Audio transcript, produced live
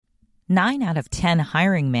9 out of 10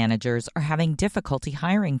 hiring managers are having difficulty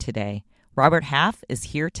hiring today. Robert Half is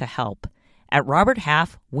here to help. At Robert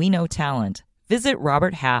Half, we know talent. Visit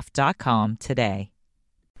roberthalf.com today.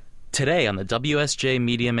 Today on the WSJ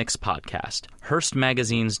Media Mix podcast, Hearst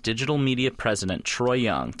Magazine's digital media president Troy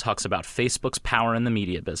Young talks about Facebook's power in the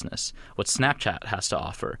media business, what Snapchat has to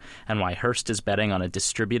offer, and why Hearst is betting on a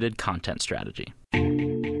distributed content strategy.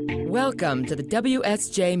 Welcome to the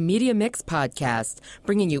WSJ Media Mix podcast,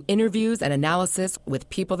 bringing you interviews and analysis with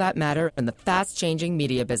people that matter in the fast-changing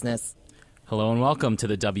media business. Hello and welcome to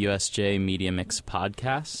the WSJ Media Mix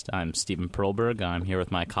podcast. I'm Stephen Perlberg. I'm here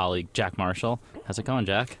with my colleague Jack Marshall. How's it going,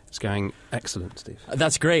 Jack? It's going excellent, Steve.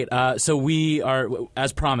 That's great. So we are,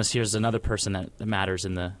 as promised, here's another person that matters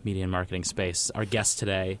in the media and marketing space. Our guest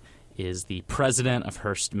today is the president of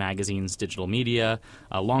Hearst Magazine's digital media,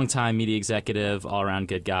 a longtime media executive, all-around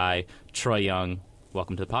good guy, Troy Young.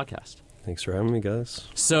 Welcome to the podcast. Thanks for having me, guys.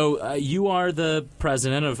 So you are the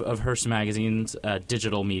president of Hearst Magazine's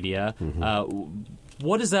digital media. Mm-hmm.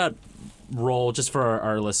 What is that role, just for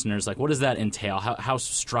our listeners, like what does that entail? How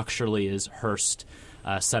structurally is Hearst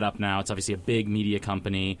set up now? It's obviously a big media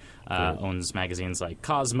company, owns magazines like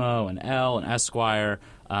Cosmo and Elle and Esquire.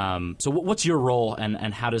 So what's your role,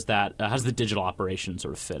 and how does that how does the digital operation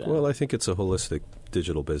sort of fit in? Well, I think it's a holistic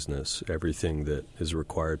digital business. Everything that is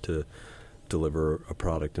required to deliver a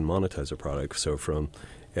product and monetize a product. So from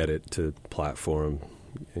edit to platform,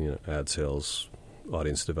 ad sales,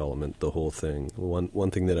 audience development, the whole thing.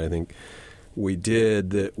 One thing that I think we did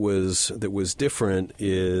that was different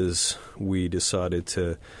is we decided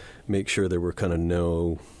to make sure there were kind of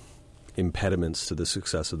no impediments to the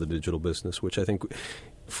success of the digital business, which I think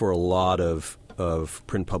for a lot of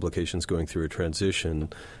print publications going through a transition,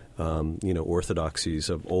 orthodoxies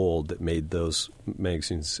of old that made those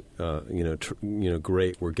magazines,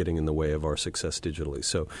 great, were getting in the way of our success digitally.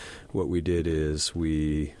 So what we did is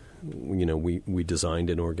we designed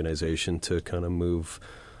an organization to kind of move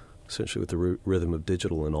essentially with the rhythm of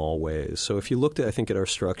digital in all ways. So if you looked at, I think, at our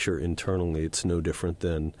structure internally, it's no different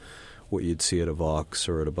than what you'd see at a Vox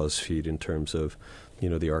or at a BuzzFeed in terms of,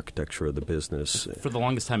 the architecture of the business. For the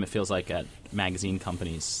longest time, it feels like at magazine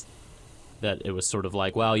companies that it was sort of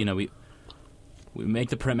like, well, we make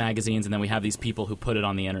the print magazines and then we have these people who put it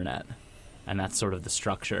on the internet, and that's sort of the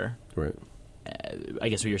structure. Right. I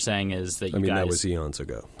guess what you're saying is that that was eons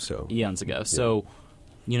ago. Eons ago. Yeah. So,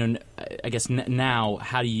 I guess now,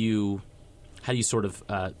 how do you sort of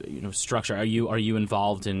structure? Are you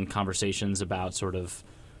involved in conversations about sort of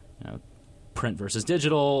print versus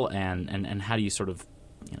digital, and how do you sort of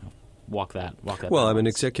walk that well, balance? I'm an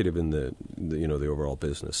executive in the overall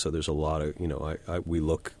business, so there's a lot of we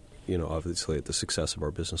look obviously at the success of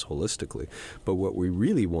our business holistically, but what we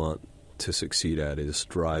really want to succeed at is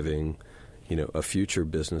driving a future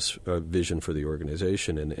business vision for the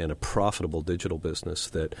organization and a profitable digital business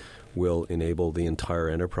that will enable the entire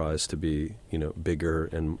enterprise to be bigger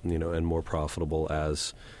and and more profitable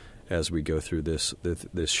as we go through this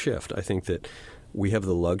shift. I think that we have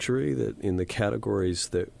the luxury that in the categories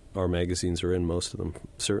that our magazines are in, most of them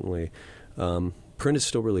certainly, print is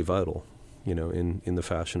still really vital, in the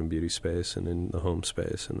fashion and beauty space and in the home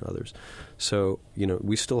space and others. So,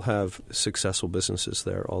 we still have successful businesses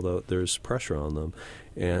there, although there's pressure on them.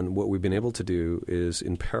 And what we've been able to do is,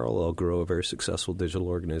 in parallel, grow a very successful digital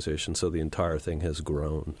organization, so the entire thing has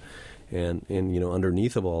grown. And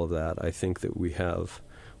underneath of all of that, I think that we have,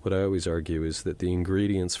 what I always argue is that the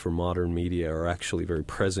ingredients for modern media are actually very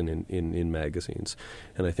present in magazines.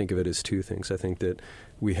 And I think of it as two things. I think that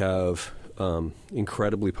we have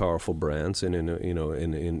incredibly powerful brands, and in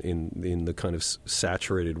the kind of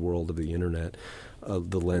saturated world of the internet,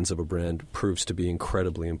 the lens of a brand proves to be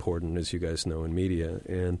incredibly important, as you guys know, in media.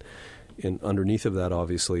 And underneath of that,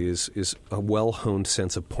 obviously, is a well-honed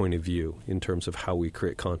sense of point of view in terms of how we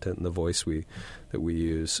create content and the voice that we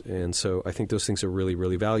use. And so I think those things are really,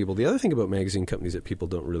 really valuable. The other thing about magazine companies that people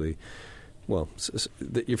don't really, well,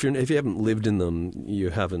 if you haven't lived in them, you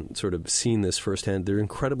haven't sort of seen this firsthand. They're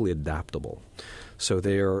incredibly adaptable. So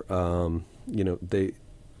they are,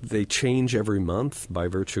 they change every month by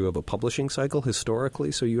virtue of a publishing cycle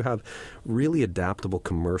historically. So you have really adaptable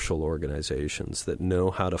commercial organizations that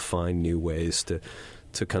know how to find new ways to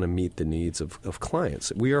kind of meet the needs of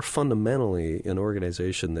clients. We are fundamentally an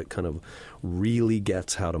organization that kind of really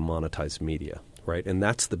gets how to monetize media. Right, and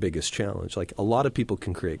that's the biggest challenge. Like, a lot of people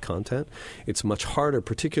can create content. It's much harder,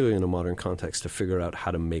 particularly in a modern context, to figure out how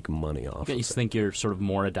to make money off of it. You think you're sort of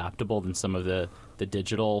more adaptable than some of the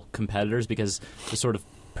digital competitors, because the sort of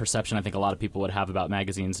perception I think a lot of people would have about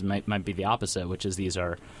magazines might be the opposite, which is these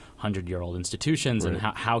are 100-year-old institutions, and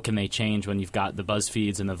how can they change when you've got the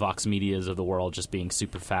BuzzFeeds and the Vox Medias of the world just being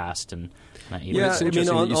super fast? And it's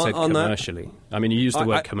interesting that you said commercially. I mean, you used the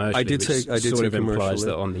word commercially, I did which say implies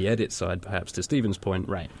that on the edit side, perhaps to Stephen's point,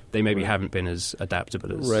 they maybe haven't been as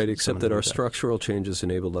adaptable as except that our structural changes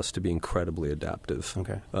enabled us to be incredibly adaptive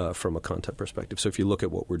from a content perspective. So if you look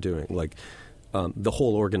at what we're doing, like the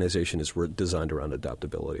whole organization is designed around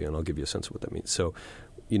adaptability, and I'll give you a sense of what that means. So,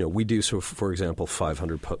 we do, for example,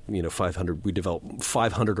 500. We develop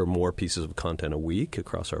 500 or more pieces of content a week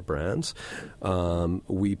across our brands.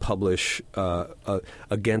 We publish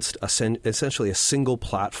against essentially a single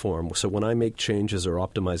platform. So when I make changes or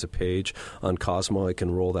optimize a page on Cosmo, I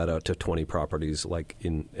can roll that out to 20 properties like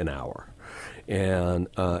in an hour. And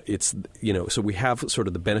it's, so we have sort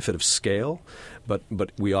of the benefit of scale,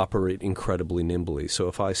 but we operate incredibly nimbly. So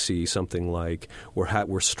if I see something like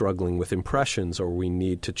we're struggling with impressions, or we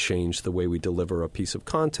need to change the way we deliver a piece of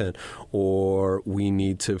content, or we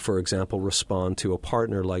need to, for example, respond to a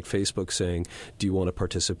partner like Facebook saying, do you want to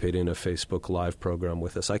participate in a Facebook Live program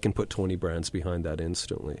with us? I can put 20 brands behind that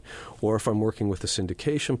instantly. Or if I'm working with a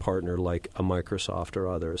syndication partner like a Microsoft or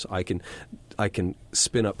others, I can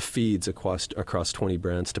spin up feeds across 20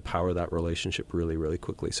 brands to power that relationship really, really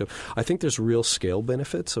quickly. So I think there's real scale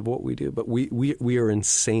benefits of what we do, but we are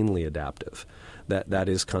insanely adaptive. That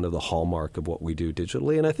is kind of the hallmark of what we do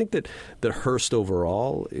digitally, and I think that Hearst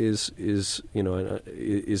overall is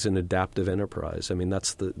an adaptive enterprise. I mean,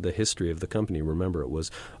 that's the history of the company. Remember, it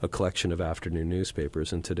was a collection of afternoon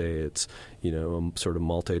newspapers, and today it's a sort of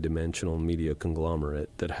multi-dimensional media conglomerate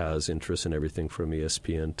that has interests in everything from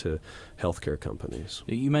ESPN to healthcare companies.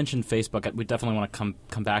 You mentioned Facebook. We definitely want to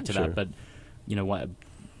come back to that, but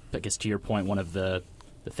I guess to your point, one of the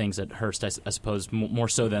things that Hearst, I suppose, more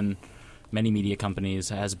so than many media companies,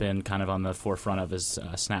 has been kind of on the forefront of is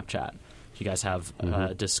Snapchat. You guys have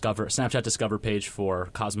Snapchat Discover page for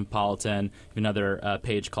Cosmopolitan, another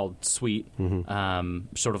page called Sweet,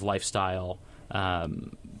 sort of lifestyle.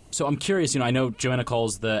 So I'm curious, I know Joanna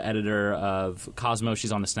Cole's the editor of Cosmo.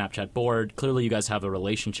 She's on the Snapchat board. Clearly you guys have a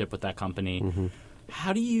relationship with that company.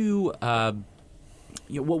 How do you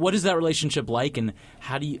what is that relationship like, and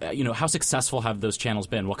how do you how successful have those channels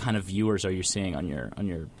been? What kind of viewers are you seeing on your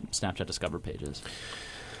Snapchat Discover pages?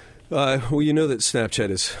 Well, you know that Snapchat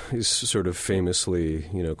is sort of famously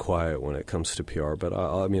quiet when it comes to PR, but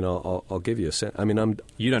I'll give you a sense. I mean,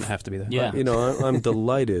 you don't have to be there. Yeah. I'm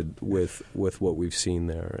delighted with what we've seen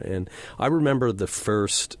there, and I remember the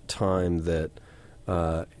first time that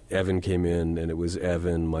Evan came in, and it was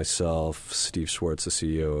Evan, myself, Steve Schwartz, the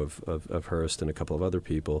CEO of Hearst, and a couple of other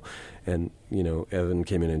people. And, Evan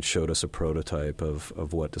came in and showed us a prototype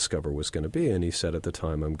of what Discover was going to be. And he said at the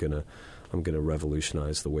time, I'm going to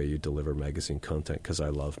revolutionize the way you deliver magazine content, because I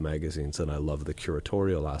love magazines and I love the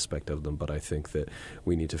curatorial aspect of them, but I think that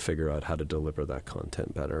we need to figure out how to deliver that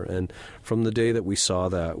content better. And from the day that we saw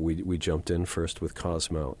that, we jumped in first with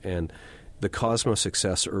Cosmo. And the Cosmo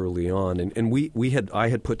success early on, and I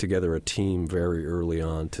had put together a team very early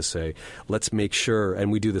on to say, let's make sure,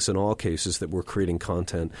 and we do this in all cases, that we're creating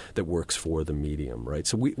content that works for the medium, right?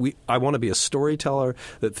 So I want to be a storyteller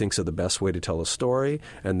that thinks of the best way to tell a story,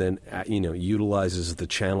 and then utilizes the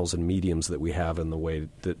channels and mediums that we have in the way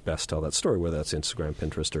that best tell that story, whether that's Instagram,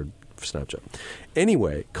 Pinterest, or Snapchat.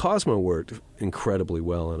 Anyway, Cosmo worked incredibly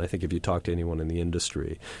well, and I think if you talk to anyone in the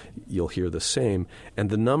industry, you'll hear the same. And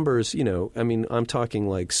the numbers, I'm talking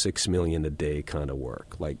like 6 million a day kind of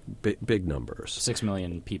work, like big numbers. 6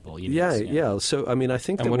 million people. Yeah. So, I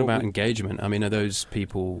think. And what about engagement? Are those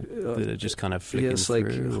people that are just kind of flicking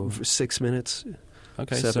through? Like 6 minutes.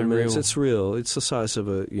 Okay, 7 minutes. It's real. It's the size of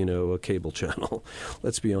a cable channel.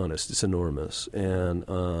 Let's be honest. It's enormous.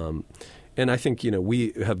 And I think,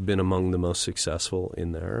 we have been among the most successful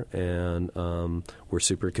in there, and we're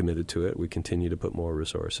super committed to it. We continue to put more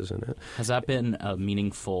resources in it. Has that been a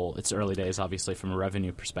meaningful – it's early days, obviously, from a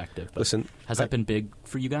revenue perspective. But listen, has that been big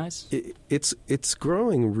for you guys? It's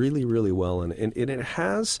growing really, really well, and it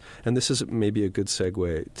has – and this is maybe a good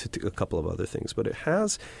segue to a couple of other things, but it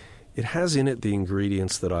has in it the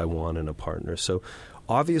ingredients that I want in a partner. So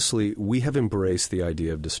obviously, we have embraced the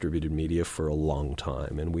idea of distributed media for a long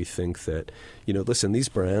time, and we think that, listen, these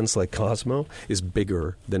brands like Cosmo is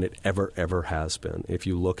bigger than it ever has been. If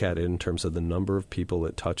you look at it in terms of the number of people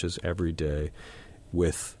it touches every day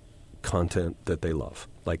with content that they love,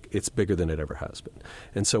 like it's bigger than it ever has been.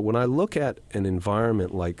 And so when I look at an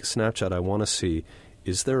environment like Snapchat, I want to see,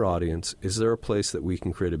 is there audience? Is there a place that we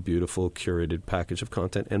can create a beautiful, curated package of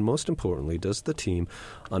content? And most importantly, does the team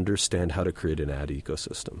understand how to create an ad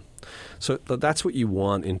ecosystem? So that's what you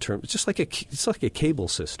want in terms. It's like a cable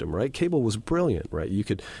system, right? Cable was brilliant, right?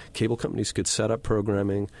 Cable companies could set up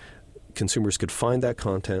programming. Consumers could find that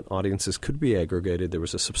content. Audiences could be aggregated. There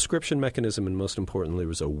was a subscription mechanism, and most importantly, there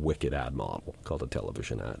was a wicked ad model called a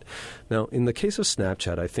television ad. Now, in the case of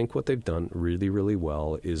Snapchat, I think what they've done really, really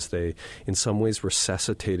well is they, in some ways,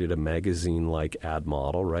 resuscitated a magazine-like ad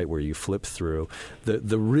model, right, where you flip through.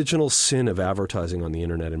 The original sin of advertising on the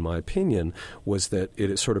internet, in my opinion, was that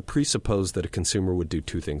it sort of presupposed that a consumer would do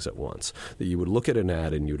two things at once, that you would look at an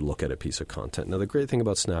ad and you'd look at a piece of content. Now, the great thing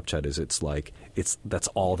about Snapchat is that's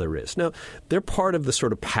all there is. Now, they're part of the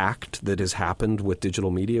sort of pact that has happened with digital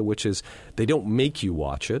media, which is they don't make you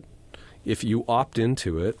watch it. If you opt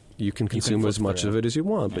into it, you can consume as much of it as you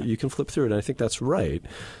want, but you can flip through it, and I think that's right.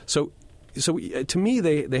 So to me,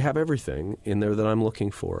 they have everything in there that I'm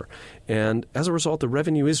looking for. And as a result, the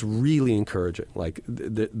revenue is really encouraging. Like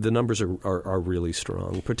the numbers are really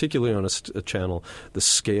strong, particularly on a channel the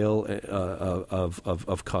scale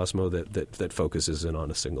of Cosmo that focuses in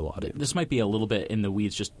on a single audience. This might be a little bit in the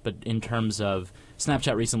weeds, but in terms of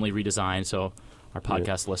Snapchat recently redesigned, so our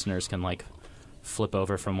podcast listeners can flip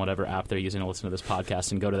over from whatever app they're using to listen to this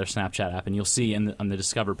podcast and go to their Snapchat app, and you'll see on the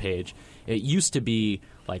Discover page, it used to be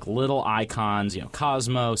like little icons,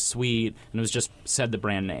 Cosmo, Sweet, and it was just said the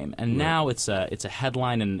brand name. And now it's a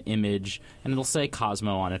headline and an image, and it'll say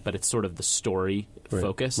Cosmo on it, but it's sort of the story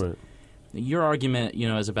focus. Right. Your argument,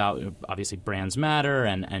 is about obviously brands matter,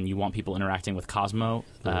 and you want people interacting with Cosmo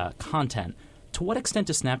content. To what extent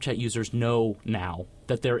do Snapchat users know now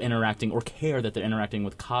that they're interacting or care that they're interacting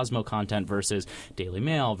with Cosmo content versus Daily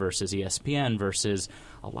Mail versus ESPN versus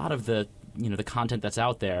a lot of the the content that's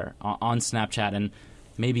out there on Snapchat? And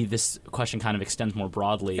maybe this question kind of extends more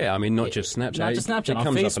broadly. Yeah, I mean, not just Snapchat. Not just Snapchat, it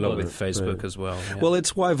comes Facebook. up a lot with Facebook as well. Yeah. Well,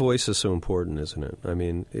 it's why voice is so important, isn't it? I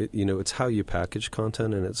mean, it's how you package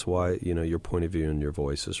content, and it's why, your point of view and your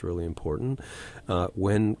voice is really important.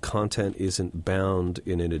 When content isn't bound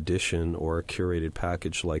in an edition or a curated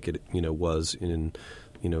package like it, was in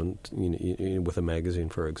with a magazine,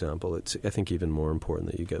 for example, it's, I think, even more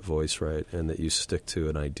important that you get voice right and that you stick to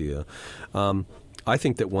an idea. I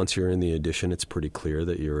think that once you're in the edition, it's pretty clear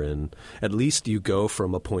that you're in. At least you go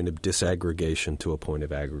from a point of disaggregation to a point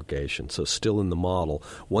of aggregation. So still in the model,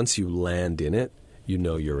 once you land in it,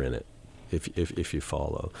 you're in it. If you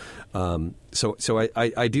follow. So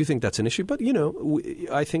I do think that's an issue. But,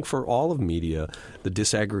 I think for all of media, the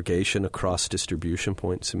disaggregation across distribution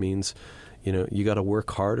points means, you got to work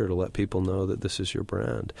harder to let people know that this is your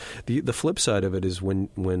brand. The flip side of it is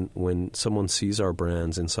when someone sees our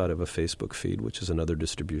brands inside of a Facebook feed, which is another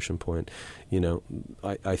distribution point,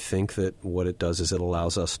 I think that what it does is it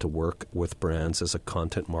allows us to work with brands as a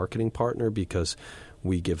content marketing partner because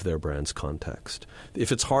we give their brands context.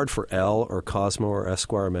 If it's hard for Elle or Cosmo or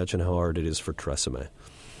Esquire, imagine how hard it is for Tresemme.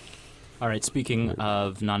 All right, speaking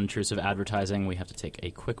of non-intrusive advertising, we have to take a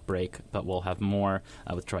quick break, but we'll have more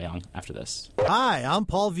with Troy Young after this. Hi, I'm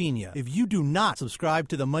Paul Vigna. If you do not subscribe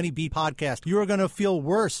to the Money Beat podcast, you are going to feel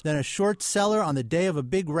worse than a short seller on the day of a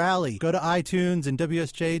big rally. Go to iTunes and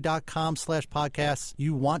WSJ.com/podcasts.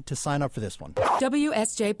 You want to sign up for this one.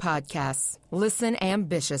 WSJ Podcasts. Listen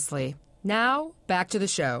ambitiously. Now, back to the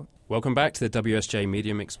show. Welcome back to the WSJ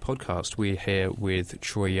Media Mix podcast. We're here with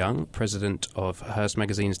Troy Young, president of Hearst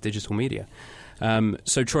Magazine's digital media.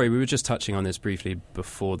 So, Troy, we were just touching on this briefly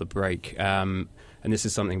before the break, and this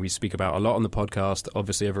is something we speak about a lot on the podcast,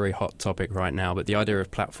 obviously a very hot topic right now, but the idea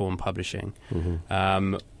of platform publishing,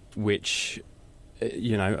 which,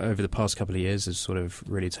 over the past couple of years has sort of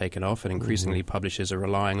really taken off, and increasingly publishers are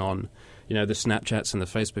relying on, the Snapchats and the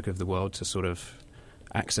Facebook of the world to sort of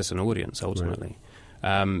access an audience, ultimately.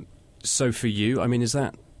 Right. So for you, I mean, is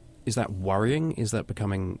that worrying? Is that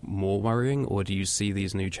becoming more worrying? Or do you see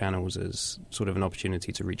these new channels as sort of an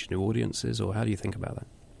opportunity to reach new audiences? Or how do you think about that?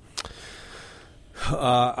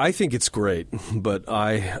 I think it's great, but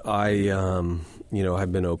I've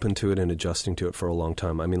been open to it and adjusting to it for a long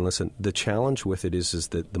time. I mean, listen, the challenge with it is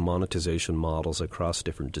that the monetization models across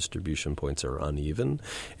different distribution points are uneven,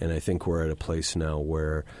 and I think we're at a place now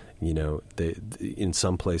where In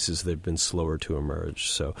some places they've been slower to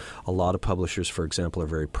emerge. So a lot of publishers, for example, are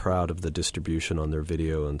very proud of the distribution on their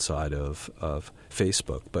video inside of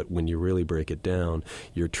Facebook. But when you really break it down,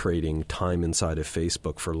 you're trading time inside of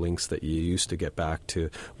Facebook for links that you used to get back to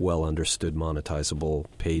well understood monetizable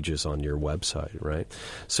pages on your website, right?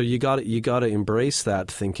 So you got to embrace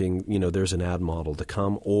that, thinking there's an ad model to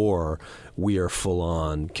come, or we are full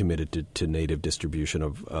on committed to native distribution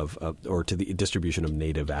or to the distribution of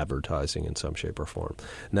native advertising in some shape or form.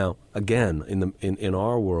 Now, again, in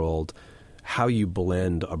our world, how you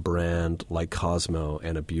blend a brand like Cosmo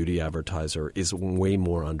and a beauty advertiser is way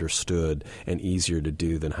more understood and easier to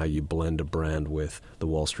do than how you blend a brand with the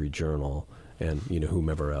Wall Street Journal and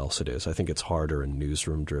whomever else it is. I think it's harder in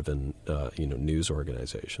newsroom-driven news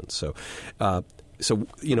organizations. So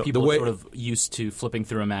people the way are sort of used to flipping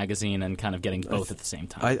through a magazine and kind of getting both at the same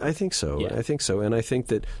time. I think so. Yeah. I think so, and I think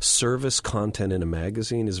that service content in a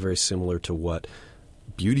magazine is very similar to what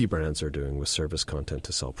beauty brands are doing with service content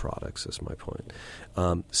to sell products. Is my point.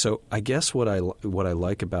 So I guess what I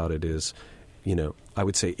like about it is, I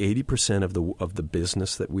would say 80% of the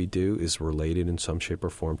business that we do is related in some shape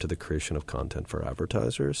or form to the creation of content for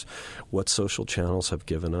advertisers. What social channels have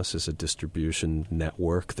given us is a distribution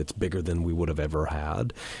network that's bigger than we would have ever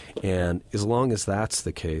had. And as long as that's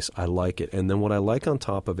the case, I like it. And then what I like on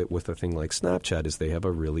top of it with a thing like Snapchat is they have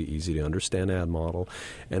a really easy to understand ad model.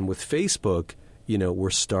 And with Facebook, we're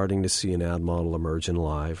starting to see an ad model emerge in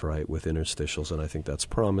live, right, with interstitials, and I think that's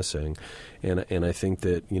promising. And I think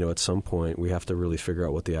that, at some point we have to really figure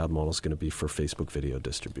out what the ad model is going to be for Facebook video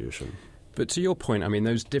distribution. But to your point, I mean,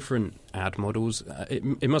 those different ad models,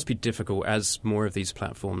 it must be difficult as more of these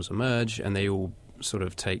platforms emerge and they all sort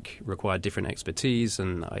of require different expertise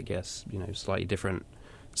and, I guess, slightly different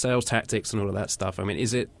sales tactics and all of that stuff. I mean,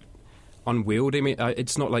 is it unwieldy? I mean,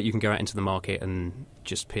 it's not like you can go out into the market and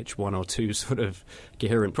just pitch one or two sort of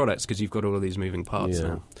coherent products because you've got all of these moving parts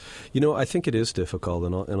now. I think it is difficult,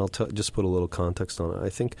 and I'll just put a little context on it. I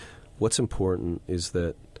think what's important is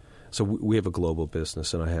that, so we have a global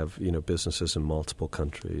business, and I have businesses in multiple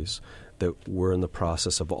countries that we're in the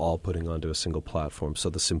process of all putting onto a single platform. So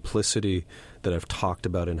the simplicity that I've talked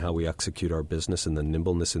about in how we execute our business and the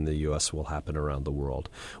nimbleness in the U.S. will happen around the world,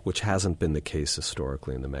 which hasn't been the case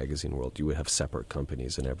historically in the magazine world. You would have separate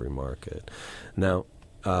companies in every market. Now,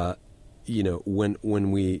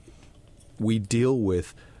 when we deal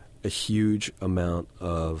with a huge amount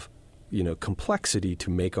of complexity to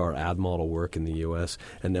make our ad model work in the U.S.,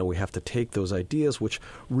 and now we have to take those ideas, which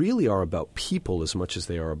really are about people as much as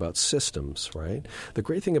they are about systems, right? The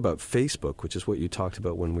great thing about Facebook, which is what you talked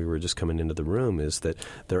about when we were just coming into the room, is that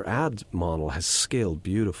their ad model has scaled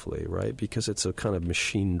beautifully, right? Because it's a kind of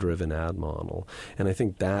machine-driven ad model. And I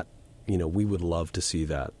think that we would love to see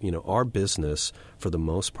that. Our business, for the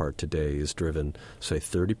most part today, is driven, say,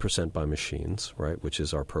 30% by machines, right, which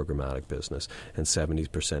is our programmatic business, and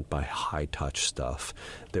 70% by high-touch stuff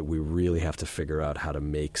that we really have to figure out how to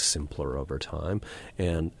make simpler over time.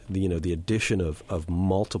 And, the addition of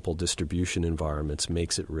multiple distribution environments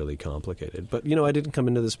makes it really complicated. But, I didn't come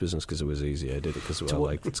into this business because it was easy. I did it because I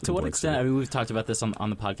liked complexity. To what extent? I mean, we've talked about this on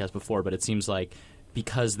the podcast before, but it seems like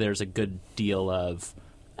because there's a good deal of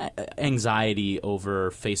anxiety over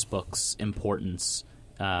Facebook's importance,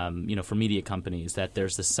 for media companies, that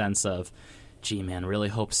there's this sense of, gee, man, really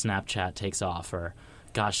hope Snapchat takes off, or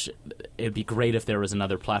gosh, it'd be great if there was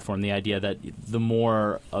another platform. The idea that the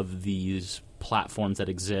more of these platforms that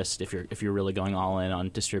exist, if you're really going all in on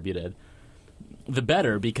distributed, the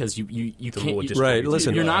better, because you can't. Right.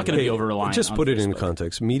 Listen, you're not going to be over reliant. Just on put it Facebook. in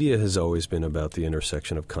context. Media has always been about the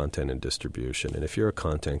intersection of content and distribution, and if you're a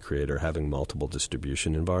content creator, having multiple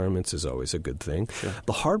distribution environments is always a good thing. Sure.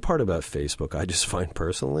 The hard part about Facebook, I just find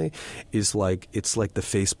personally, is it's like the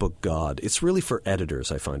Facebook God. It's really for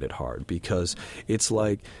editors. I find it hard because it's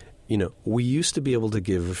like, we used to be able to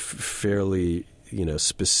give fairly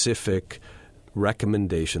specific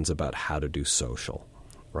recommendations about how to do social.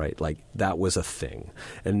 Right? Like that was a thing.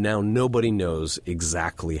 And now nobody knows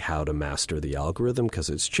exactly how to master the algorithm because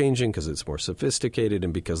it's changing, because it's more sophisticated,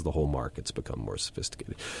 and because the whole market's become more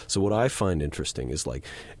sophisticated. So what I find interesting is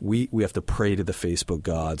we have to pray to the Facebook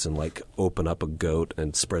gods and open up a goat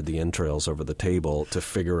and spread the entrails over the table to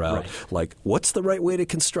figure out what's the right way to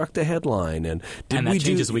construct a headline, and that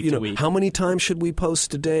changes week to week. How many times should we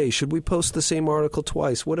post a day? Should we post the same article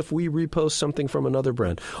twice? What if we repost something from another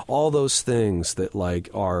brand? All those things that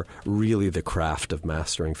are really the craft of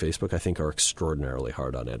mastering Facebook, I think are extraordinarily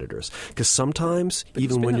hard on editors. Because sometimes,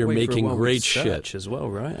 even when you're making great shit, as well,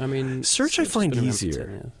 right? I mean, search I find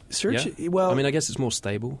easier. Search, well, I mean, I guess it's more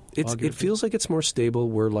stable. It feels like it's more stable.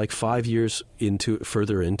 We're like 5 years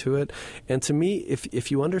further into it, and to me,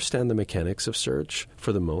 if you understand the mechanics of search,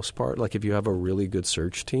 for the most part, like if you have a really good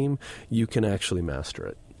search team, you can actually master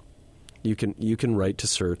it. You can write to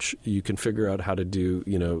search. You can figure out how to do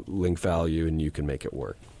link value, and you can make it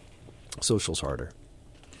work. Social's harder.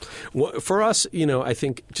 Well, for us, I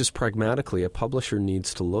think just pragmatically, a publisher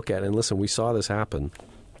needs to look at, and listen, we saw this happen.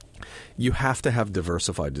 You have to have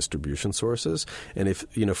diversified distribution sources, and if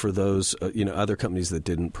for those other companies that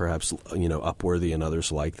didn't, perhaps Upworthy and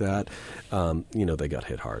others like that, they got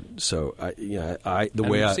hit hard. So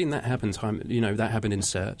we've seen that happen. That happened in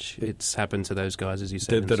search. It's happened to those guys, as you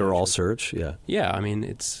said, that are all search. Yeah, yeah. I mean,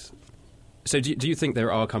 it's. So do you think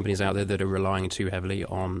there are companies out there that are relying too heavily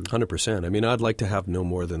on? 100%. I mean, I'd like to have no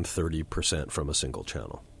more than 30% from a single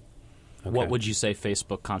channel. Okay. What would you say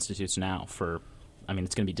Facebook constitutes now for? I mean,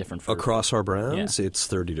 it's going to be different for across our brands. Yeah. It's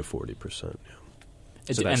 30 to 40%.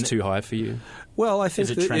 Yeah. So that's too high for you? Well, I think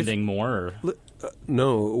is it trending more? Or?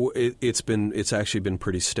 No, it's actually been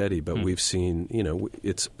pretty steady. But we've seen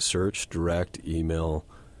it's search, direct, email,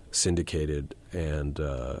 syndicated, and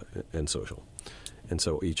social, and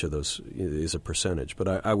so each of those is a percentage.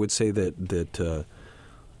 But I would say that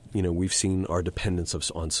we've seen our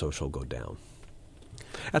dependence on social go down.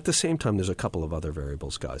 At the same time, there's a couple of other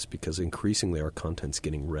variables, guys, because increasingly our content's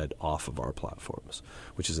getting read off of our platforms,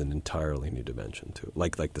 which is an entirely new dimension to it,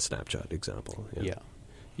 like the Snapchat example. Yeah.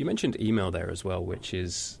 You mentioned email there as well, which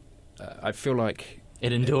is, I feel like...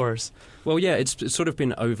 It endures. Well, yeah, it's sort of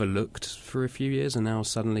been overlooked for a few years, and now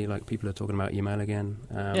suddenly, people are talking about email again.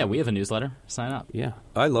 Yeah, we have a newsletter. Sign up. Yeah,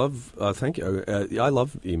 I love. Thank you. I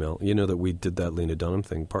love email. You know that we did that Lena Dunham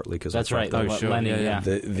thing partly because that's right. Sure. Lenny, yeah.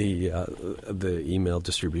 The email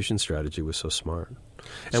distribution strategy was so smart,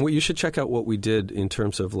 and you should check out what we did in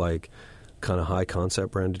terms of kind of high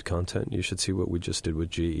concept branded content. You should see what we just did with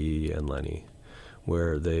GE and Lenny,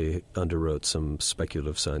 where they underwrote some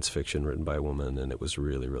speculative science fiction written by a woman, and it was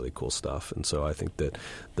really, really cool stuff. And so I think that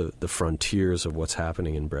the frontiers of what's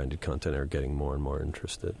happening in branded content are getting more and more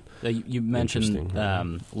interested. You mentioned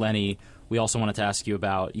Lenny. We also wanted to ask you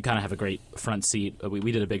about, you kind of have a great front seat.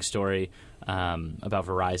 We did a big story about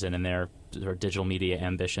Verizon and their digital media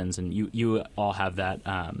ambitions, and you all have that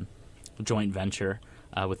joint venture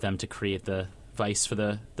with them to create the Vice for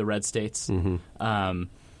the red states. Mm-hmm.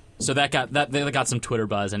 So they got some Twitter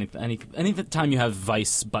buzz. Any time you have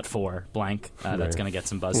Vice but for blank, that's going to get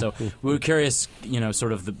some buzz. So we were curious,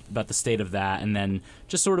 sort of about the state of that, and then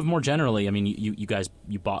just sort of more generally. I mean, you guys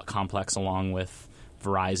bought Complex along with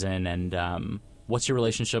Verizon, and what's your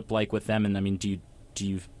relationship like with them? And I mean, do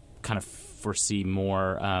you kind of foresee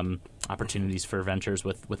more opportunities for ventures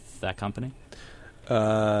with that company?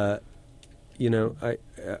 That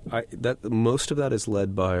most of that is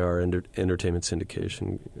led by our entertainment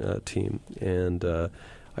syndication team, and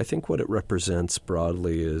I think what it represents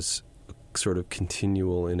broadly is sort of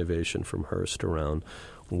continual innovation from Hearst around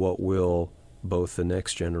what will both the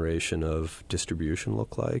next generation of distribution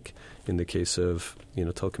look like. In the case of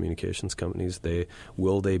telecommunications companies,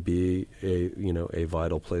 will they be a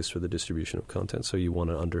vital place for the distribution of content? So you want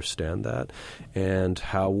to understand that, and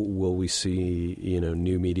how will we see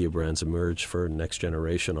new media brands emerge for next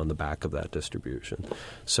generation on the back of that distribution?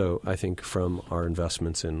 So I think from our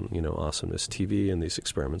investments in Awesomeness TV and these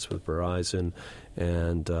experiments with Verizon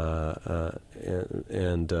and the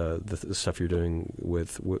stuff we're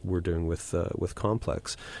doing with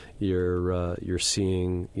Complex, you're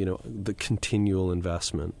seeing the continual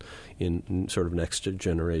investment in sort of next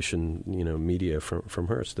generation media from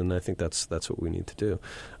Hearst, and I think that's what we need to do.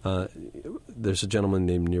 There's a gentleman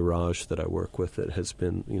named Niraj that I work with that has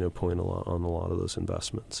been pulling a lot of those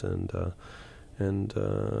investments, and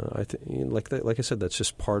I think like I said, that's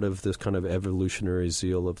just part of this kind of evolutionary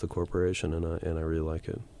zeal of the corporation, and I really like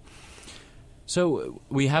it. So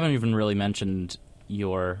we haven't even really mentioned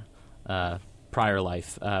your prior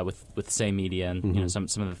life with Say Media and mm-hmm.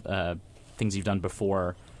 some of the things you've done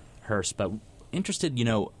before Hearst, but interested,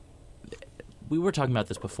 we were talking about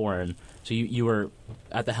this before, and so you were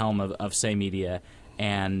at the helm of Say Media,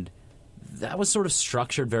 and that was sort of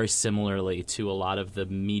structured very similarly to a lot of the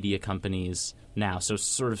media companies now, so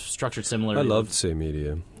sort of structured similarly. I loved Say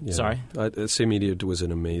Media. Yeah. Sorry? Say Media was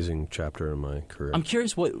an amazing chapter in my career. I'm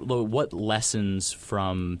curious what lessons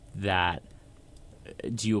from that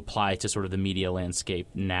do you apply to sort of the media landscape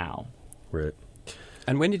now? Right.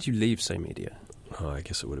 And when did you leave Say Media? I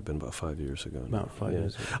guess it would have been about 5 years ago. now. About 5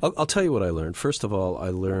 years ago. I'll tell you what I learned. First of all, I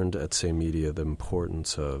learned at Say Media the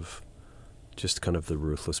importance of just kind of the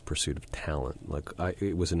ruthless pursuit of talent.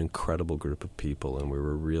 It was an incredible group of people, and we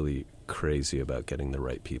were really crazy about getting the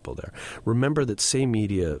right people there. Remember that Say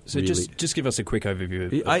Media. So really, just give us a quick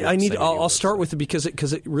overview. Of I'll start with it because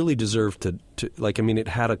it really deserved to it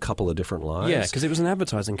had a couple of different lives. Yeah, because it was an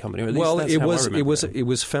advertising company. Or at least Well, that's how I remember it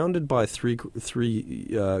was founded by three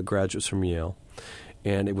graduates from Yale.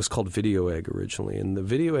 And it was called Video Egg originally. And the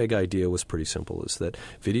Video Egg idea was pretty simple, is that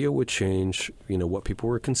video would change, what people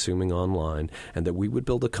were consuming online, and that we would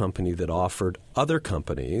build a company that offered other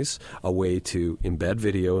companies a way to embed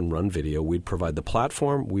video and run video. We'd provide the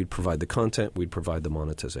platform, we'd provide the content, we'd provide the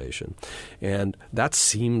monetization. And that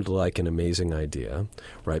seemed like an amazing idea,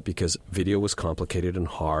 right? Because video was complicated and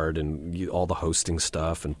hard, and all the hosting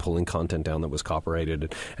stuff and pulling content down that was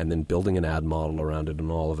copyrighted, and then building an ad model around it, and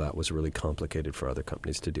all of that was really complicated for other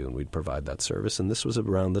companies to do, and we'd provide that service. And this was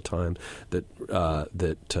around the time that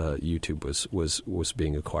YouTube was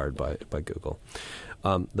being acquired by Google.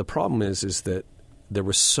 The problem is that there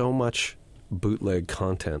was so much bootleg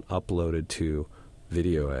content uploaded to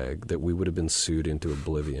Video Egg that we would have been sued into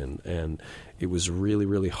oblivion, and it was really,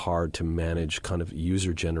 really hard to manage kind of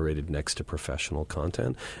user-generated next to professional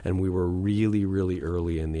content, and we were really, really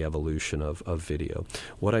early in the evolution of video.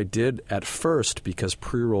 What I did at first, because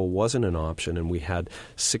pre-roll wasn't an option and we had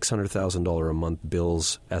 $600,000 a month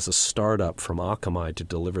bills as a startup from Akamai to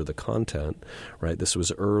deliver the content, right, this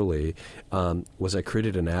was early, was I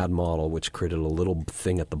created an ad model which created a little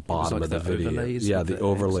thing at the bottom of the video. Yeah, the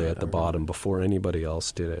overlay at the bottom before anybody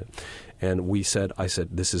else did it. And I said,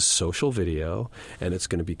 this is social video, and it's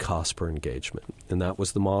going to be cost per engagement. And that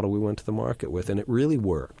was the model we went to the market with, and it really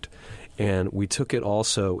worked. And we took it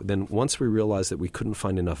also, then once we realized that we couldn't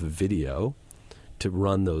find enough video to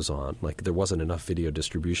run those on, like there wasn't enough video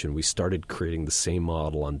distribution, we started creating the same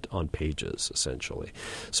model on pages, essentially.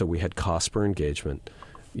 So we had cost per engagement,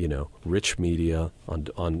 rich media on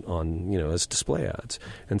as display ads.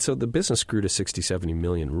 And so the business grew to 60, 70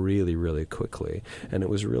 million really, really quickly. And it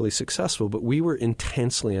was really successful. But we were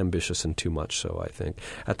intensely ambitious, and too much so, I think.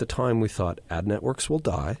 At the time, we thought ad networks will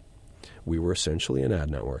die. We were essentially an ad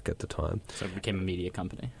network at the time. So it became a media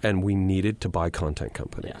company. And we needed to buy content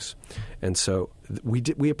companies. Yeah. And so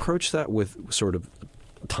we approached that with sort of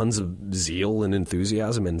tons of zeal and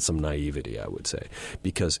enthusiasm and some naivety, I would say,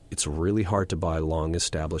 because it's really hard to buy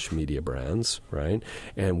long-established media brands, right?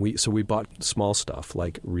 And we bought small stuff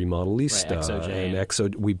like Remodelista and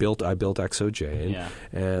I built XOJane,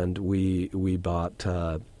 and we bought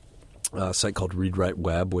a site called Read Write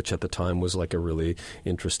Web, which at the time was like a really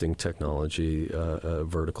interesting technology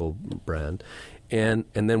vertical brand. And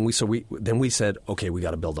then we said, okay, we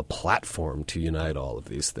got to build a platform to unite all of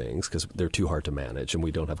these things because they're too hard to manage and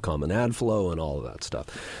we don't have common ad flow and all of that stuff.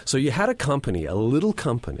 So you had a little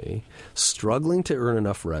company, struggling to earn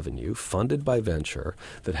enough revenue, funded by venture,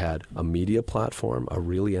 that had a media platform, a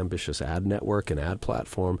really ambitious ad network, an ad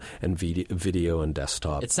platform, and video and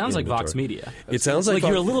desktop. It sounds inventory. like Vox Media. It sounds like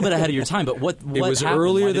you're a little bit ahead of your time. But what it was happened?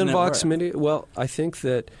 earlier than Vox Media. Well, I think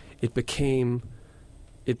that it became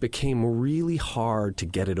really hard to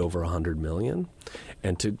get it over 100 million,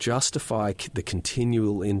 and to justify the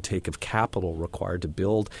continual intake of capital required to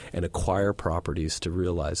build and acquire properties to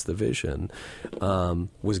realize the vision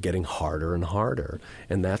was getting harder and harder.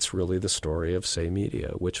 And that's really the story of Say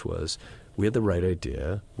Media, which was we had the right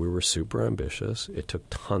idea. We were super ambitious. It took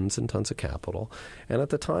tons and tons of capital. And at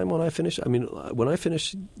the time when I finished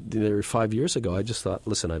there 5 years ago, I just thought,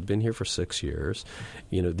 listen, I've been here for 6 years.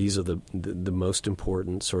 These are the most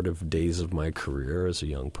important sort of days of my career as a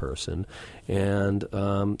young person. And,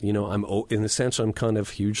 I'm in a sense, I'm kind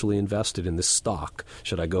of hugely invested in this stock.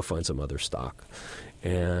 Should I go find some other stock?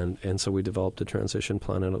 And so we developed a transition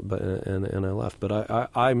plan, and I left. But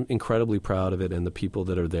I'm incredibly proud of it, and the people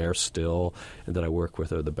that are there still and that I work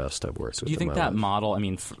with are the best I've worked with. Do you think that model,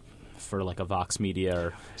 for like a Vox Media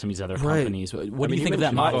or some of these other companies, what do you think of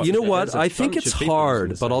that model? You know what? I think it's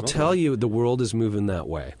hard, but I'll tell you, the world is moving that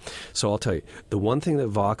way. So I'll tell you, the one thing that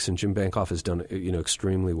Vox and Jim Bankoff has done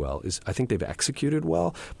extremely well is I think they've executed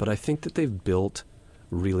well, but I think that they've built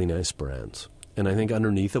really nice brands. And I think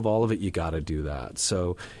underneath of all of it, you got to do that.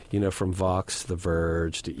 So, from Vox to The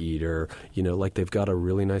Verge to Eater, they've got a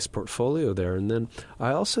really nice portfolio there. And then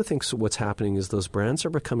I also think what's happening is those brands are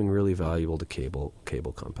becoming really valuable to cable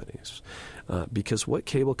companies. Because what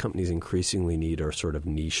cable companies increasingly need are sort of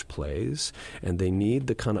niche plays, and they need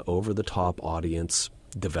the kind of over-the-top audience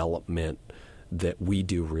development that we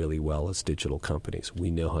do really well as digital companies. We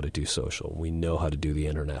know how to do social. We know how to do the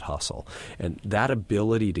internet hustle. And that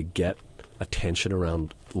ability to get attention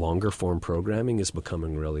around longer form programming is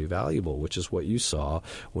becoming really valuable, which is what you saw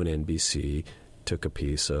when NBC took a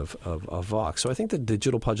piece of Vox. So I think the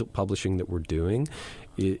digital publishing that we're doing,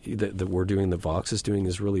 that Vox is doing,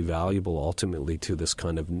 is really valuable ultimately to this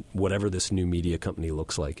kind of whatever this new media company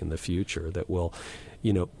looks like in the future, that will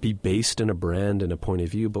be based in a brand and a point of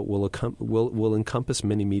view, but will encompass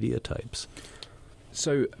many media types.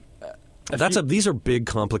 So these are big,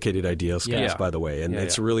 complicated ideas, guys, Yeah. by the way, and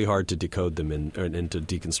it's really hard to decode them and to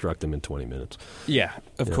deconstruct them in 20 minutes. Yeah,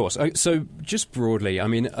 of course. So just broadly, I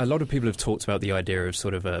mean, a lot of people have talked about the idea of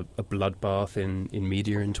sort of a bloodbath in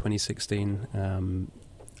media in 2016.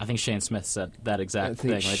 I think Shane Smith said that exact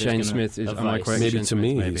thing. Like, Shane Smith is. Am I correct? Maybe Shane to Smith,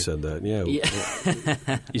 me, maybe. he said that. Yeah.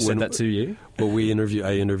 He said that to you? Well,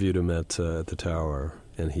 I interviewed him at the Tower,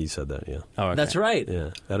 and he said that. Yeah. Oh, okay. That's right. Yeah.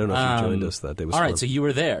 I don't know if he joined us that day. It was all right, fun. so you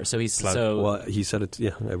were there. So Well, he said it.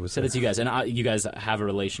 Yeah, I was. Said it to you guys, and you guys have a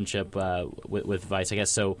relationship with Vice, I guess.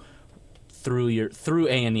 So through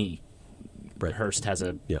A&E, Right. Hearst has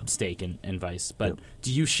a Yeah. stake in Vice. But Yeah.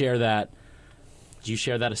 do you share that? Do you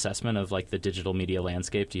share that assessment of like the digital media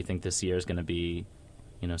landscape? Do you think this year is going to be,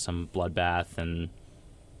 some bloodbath, and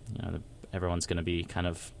everyone's going to be kind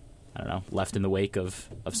of, I don't know, left in the wake of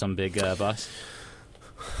some big bust?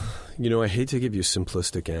 I hate to give you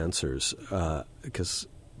simplistic answers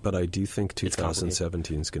but I do think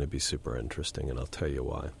 2017 is going to be super interesting, and I'll tell you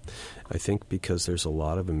why. I think because there's a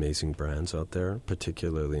lot of amazing brands out there,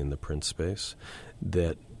 particularly in the print space,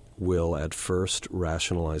 that will at first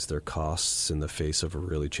rationalize their costs in the face of a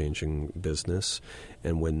really changing business.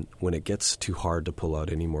 And when it gets too hard to pull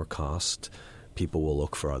out any more cost, people will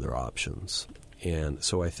look for other options. And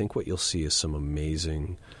so I think what you'll see is some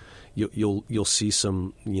amazing... You'll see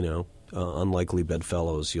some, unlikely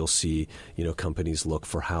bedfellows. You'll see, companies look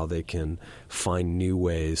for how they can find new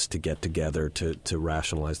ways to get together to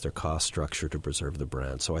rationalize their cost structure to preserve the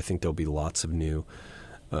brand. So I think there'll be lots of new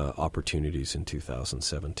opportunities in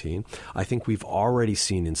 2017. I think we've already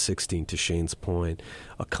seen in 16, to Shane's point,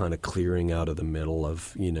 a kind of clearing out of the middle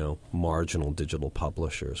of, marginal digital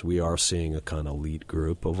publishers. We are seeing a kind of elite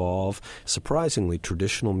group evolve. Surprisingly,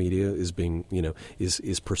 traditional media is being,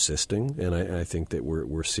 is persisting, and I think that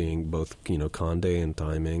we're seeing both, Condé and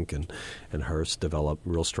Time Inc. and Hearst develop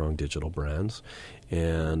real strong digital brands,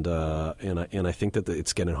 and I think that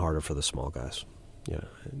it's getting harder for the small guys. Yeah.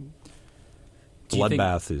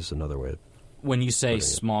 Bloodbath is another way. When you say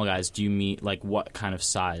small guys, do you mean like what kind of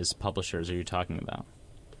size publishers are you talking about?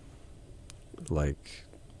 Like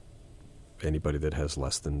anybody that has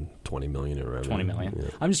less than 20 million in revenue. 20 million. Yeah.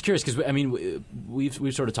 I'm just curious because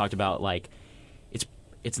we've sort of talked about like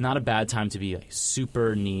it's not a bad time to be like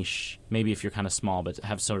super niche. Maybe if you're kind of small, but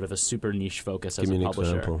have sort of a super niche focus as a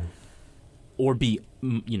publisher, example. Or be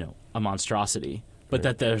a monstrosity. But Right.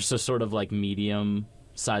 that there's a sort of like medium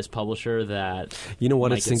size publisher that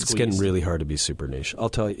It's getting really hard to be super niche. I'll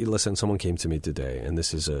tell you. Listen, someone came to me today, and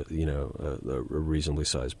this is a reasonably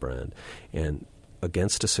sized brand, and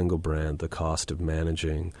against a single brand, the cost of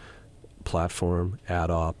managing platform,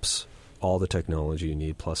 ad ops, all the technology you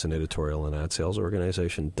need, plus an editorial and ad sales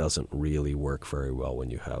organization, doesn't really work very well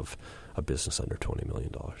when you have a business under $20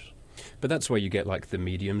 million. But that's where you get like the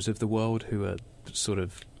mediums of the world who are sort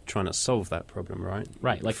of trying to solve that problem, right?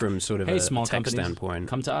 Right, like from sort of hey, a small tech companies, standpoint.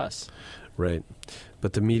 come to us. Right,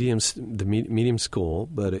 but the medium's cool,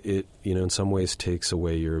 but it in some ways takes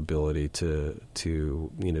away your ability to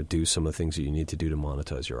do some of the things that you need to do to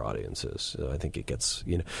monetize your audiences. I think it gets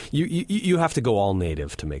you have to go all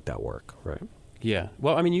native to make that work, right? Yeah.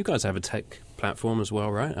 Well, I mean, you guys have a tech platform as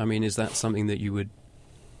well, right? I mean, is that something that you would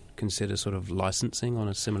consider sort of licensing on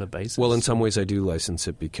a similar basis? Well, in some ways I do license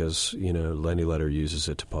it because, Lenny Letter uses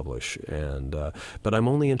it to publish. But I'm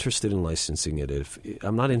only interested in licensing it if –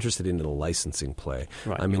 I'm not interested in a licensing play.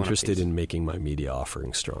 Right, I'm interested in making my media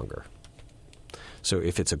offering stronger. So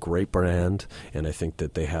if it's a great brand and I think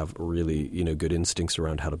that they have really, good instincts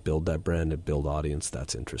around how to build that brand and build audience,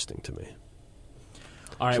 that's interesting to me.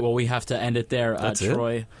 All right, well, we have to end it there. That's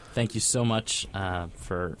Troy, thank you so much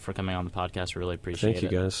for coming on the podcast. We really appreciate it.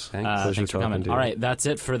 Thank you, guys. Thanks. Thanks for coming. All right, that's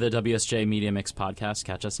it for the WSJ Media Mix podcast.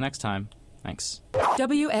 Catch us next time. Thanks.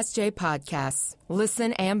 WSJ Podcasts.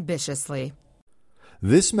 Listen ambitiously.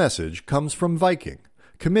 This message comes from Viking,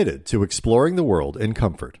 committed to exploring the world in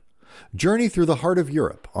comfort. Journey through the heart of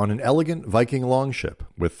Europe on an elegant Viking longship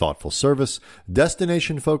with thoughtful service,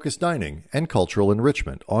 destination-focused dining, and cultural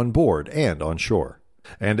enrichment on board and on shore.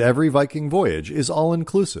 And every Viking voyage is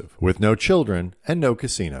all-inclusive, with no children and no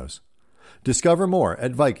casinos. Discover more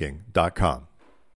at Viking.com.